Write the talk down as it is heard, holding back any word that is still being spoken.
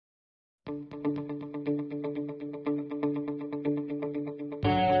Children,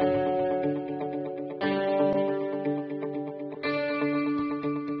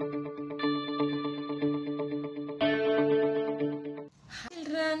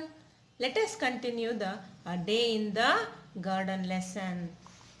 let us continue the A Day in the Garden lesson.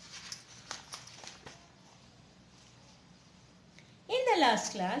 In the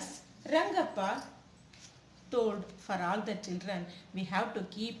last class, Rangappa told for all the children we have to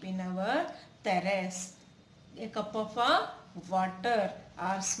keep in our terrace a cup of water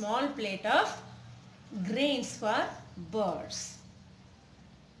or small plate of grains for birds.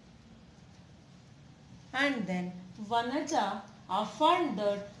 And then Vanaja affirmed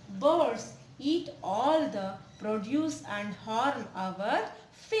that birds eat all the produce and harm our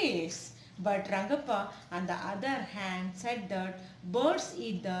fields. But Rangappa on the other hand said that birds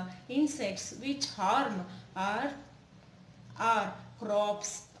eat the insects which harm our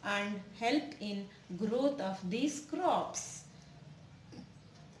crops and help in growth of these crops.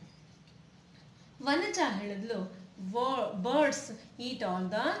 Vanaja ಹೇಳಿದ್ಲು birds heat all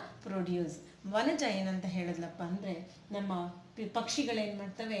the produce. Vanaja ಏನಂತ ಹೇಳಿದ್ಲಪ್ಪ ಅಂದರೆ ನಮ್ಮ ಪಕ್ಷಿಗಳೇನು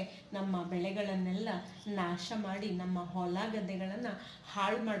ಮಾಡ್ತವೆ, ನಮ್ಮ ಬೆಳೆಗಳನ್ನೆಲ್ಲ ನಾಶ ಮಾಡಿ ನಮ್ಮ ಹೊಲ ಗದ್ದೆಗಳನ್ನು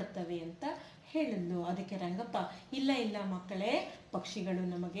ಹಾಳು ಮಾಡುತ್ತವೆ ಅಂತ ಹೇಳಿದ್ಲು. ಅದಕ್ಕೆ ರಂಗಪ್ಪ ಇಲ್ಲ ಮಕ್ಕಳೇ, ಪಕ್ಷಿಗಳು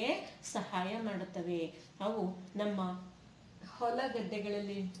ನಮಗೆ ಸಹಾಯ ಮಾಡುತ್ತವೆ. ಅವು ನಮ್ಮ ಹೊಲ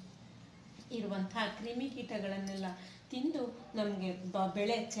ಗದ್ದೆಗಳಲ್ಲಿ ಇರುವಂತಹ ಕ್ರಿಮಿಕೀಟಗಳನ್ನೆಲ್ಲ ತಿಂದು ನಮಗೆ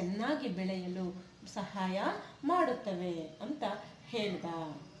ಬೆಳೆ ಚೆನ್ನಾಗಿ ಬೆಳೆಯಲು ಸಹಾಯ ಮಾಡುತ್ತವೆ ಅಂತ ಹೇಳ್ದ.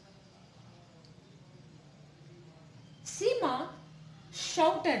 Sima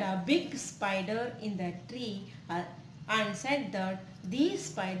shouted a big spider in the tree and said that these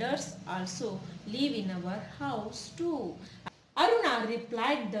spiders also live in our house too. Aruna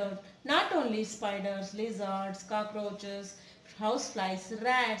replied that not only spiders, lizards, cockroaches, houseflies,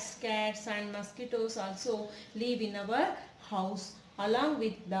 rats, cats and mosquitoes also live in our house along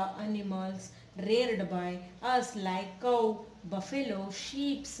with the animals reared by us like cow, buffalo,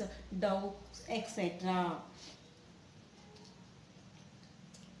 sheep, doves, etc.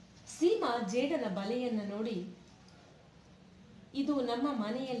 Seema ಜೇಡನ ಬಲೆಯನ್ನು ನೋಡಿ ಇದು ನಮ್ಮ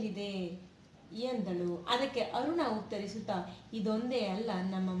ಮನೆಯಲ್ಲಿದೆ ಎಂದಳು. ಅದಕ್ಕೆ ಅರುಣ ಉತ್ತರಿಸುತ್ತಾ, ಇದೊಂದೇ ಅಲ್ಲ,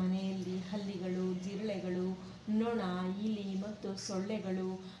 ನಮ್ಮ ಮನೆಯಲ್ಲಿ ಹಲ್ಲಿಗಳು, ಜಿರಳೆಗಳು, ನೊಣ, ಇಲಿ ಮತ್ತು ಸೊಳ್ಳೆಗಳು,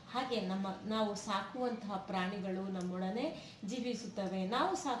 ಹಾಗೆ ನಾವು ಸಾಕುವಂತಹ ಪ್ರಾಣಿಗಳು ನಮ್ಮೊಡನೆ ಜೀವಿಸುತ್ತವೆ.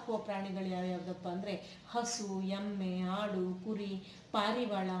 ನಾವು ಸಾಕುವ ಪ್ರಾಣಿಗಳು ಯಾವ್ಯಾವುದಪ್ಪ ಅಂದರೆ ಹಸು, ಎಮ್ಮೆ, ಆಡು, ಕುರಿ,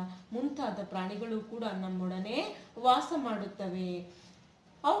 ಪಾರಿವಾಳ ಮುಂತಾದ ಪ್ರಾಣಿಗಳು ಕೂಡ ನಮ್ಮೊಡನೆ ವಾಸ ಮಾಡುತ್ತವೆ.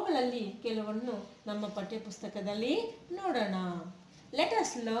 ಅವುಗಳಲ್ಲಿ ಕೆಲವನ್ನು ನಮ್ಮ ಪಠ್ಯಪುಸ್ತಕದಲ್ಲಿ ನೋಡೋಣ. Let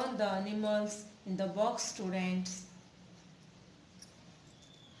us learn the animals in the box, students.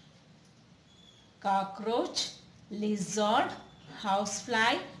 Cockroach, lizard,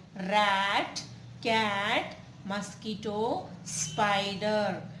 housefly, rat, cat, mosquito,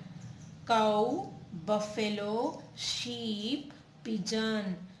 spider. Cow, buffalo, sheep, pigeon.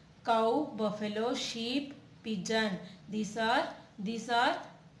 Cow, buffalo, sheep, pigeon. These are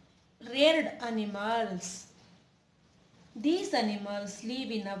reared animals. These animals live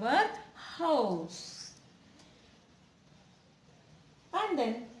in our house. And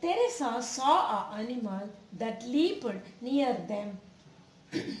then Teresa saw an animal that leaped near them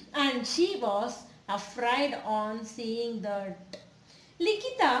and she was afraid on seeing that.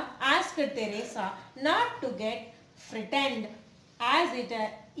 Likita asked Teresa not to get frightened as it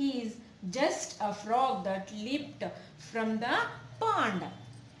is just a frog that leaped from the pond.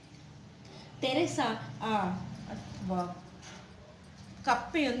 Teresa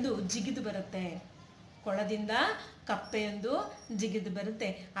ಕಪ್ಪೆಯೊಂದು ಜಿಗಿದು ಬರುತ್ತೆ, ಕೊಳದಿಂದ ಕಪ್ಪೆಯೊಂದು ಜಿಗಿದು ಬರುತ್ತೆ.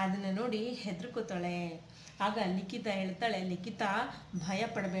 ಅದನ್ನು ನೋಡಿ ಹೆದರ್ಕೋತಾಳೆ. ಆಗ ಲಿಖಿತ ಹೇಳ್ತಾಳೆ, ಲಿಖಿತ ಭಯ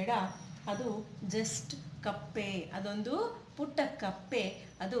ಪಡಬೇಡ, ಅದು ಜಸ್ಟ್ ಕಪ್ಪೆ, ಅದೊಂದು ಪುಟ್ಟ ಕಪ್ಪೆ,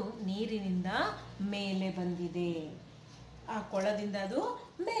 ಅದು ನೀರಿನಿಂದ ಮೇಲೆ ಬಂದಿದೆ, ಆ ಕೊಳದಿಂದ ಅದು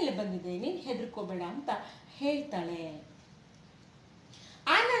ಮೇಲೆ ಬಂದಿದೆ, ನೀನು ಹೆದರ್ಕೋಬೇಡ ಅಂತ ಹೇಳ್ತಾಳೆ.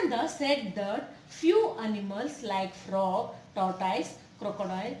 Ananda said that few animals like frog, tortoise,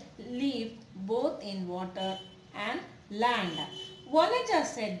 crocodile live both in water and land. Vanaja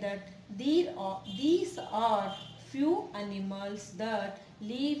said that these are few animals that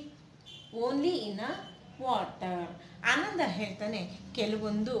live only in a water. ಆನಂದ ಹೇಳ್ತಾನೆ,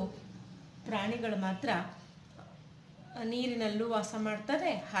 ಕೆಲವೊಂದು ಪ್ರಾಣಿಗಳು ಮಾತ್ರ ನೀರಿನಲ್ಲೂ ವಾಸ ಮಾಡ್ತವೆ,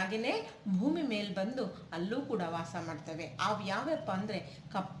 ಹಾಗೆಯೇ ಭೂಮಿ ಮೇಲೆ ಬಂದು ಅಲ್ಲೂ ಕೂಡ ವಾಸ ಮಾಡ್ತವೆ. ಅವು ಯಾವ್ಯಾವಪ್ಪ ಅಂದರೆ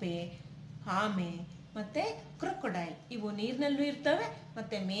ಕಪ್ಪೆ, ಆಮೆ ಮತ್ತು ಕ್ರೊಕೊಡೈಲ್. ಇವು ನೀರಿನಲ್ಲೂ ಇರ್ತವೆ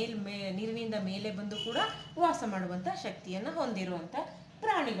ಮತ್ತು ನೀರಿನಿಂದ ಮೇಲೆ ಬಂದು ಕೂಡ ವಾಸ ಮಾಡುವಂಥ ಶಕ್ತಿಯನ್ನು ಹೊಂದಿರುವಂಥ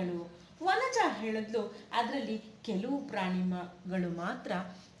ಪ್ರಾಣಿಗಳು. ವನಜ ಹೇಳಿದ್ಲು, ಅದರಲ್ಲಿ ಕೆಲವು ಪ್ರಾಣಿಗಳು ಮಾತ್ರ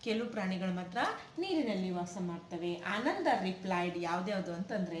ಕೆಲವು ಪ್ರಾಣಿಗಳು ಮಾತ್ರ ನೀರಿನಲ್ಲಿ ವಾಸ ಮಾಡ್ತವೆ. ಆನಂದ ರಿಪ್ಲೈಡ್ ಯಾವ್ದ್ಯಾವ್ದು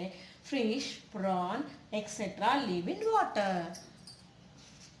ಅಂತಂದ್ರೆ fish, prawn etcetera live in water.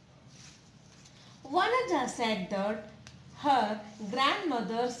 Vanaja said that her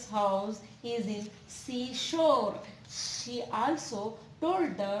grandmother's house is in seashore. She also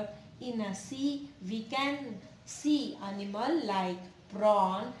told that in a sea we can see animal like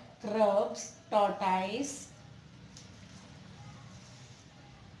prawn, crabs, tortoise,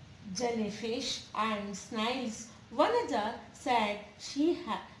 jellyfish and snails. Vanaja said she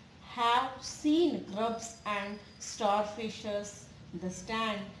have seen crabs and starfishes. The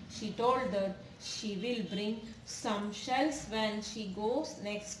stand. She told that she will bring some shells when she goes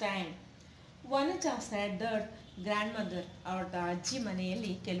next time. Vanaja said that grand ಅವರ ಅಜ್ಜಿ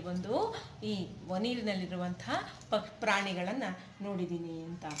ಮನೆಯಲ್ಲಿ ಕೆಲವೊಂದು ಈ ನೀರಿನಲ್ಲಿರುವಂತಹ ಪ್ರಾಣಿಗಳನ್ನು ನೋಡಿದ್ದೀನಿ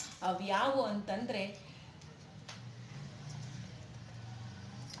ಅಂತ. ಅವ್ಯಾವು ಅಂತಂದರೆ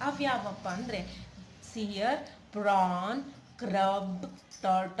ಅವ್ಯಾವಪ್ಪ ಅಂದರೆ ಸಿಯರ್, prawn, ಕ್ರಬ್,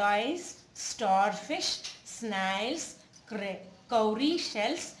 tortoise, starfish, ಸ್ನೈಲ್ಸ್, cowrie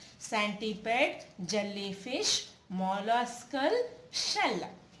shells, centipede, jellyfish, molluscal shell.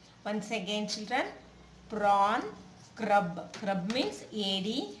 Once again children, prawn, crab. Crab means AD,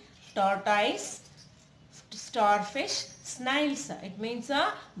 tortoise, starfish, snails. It means a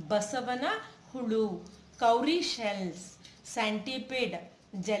basavana hulu. Cowrie shells, centipede,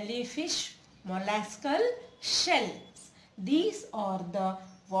 jellyfish, molluscal shells. These are the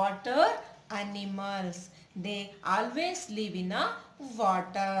water animals. They always live in a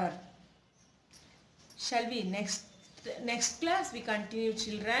water. Shall we next class we continue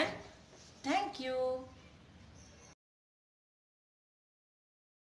children. Thank you.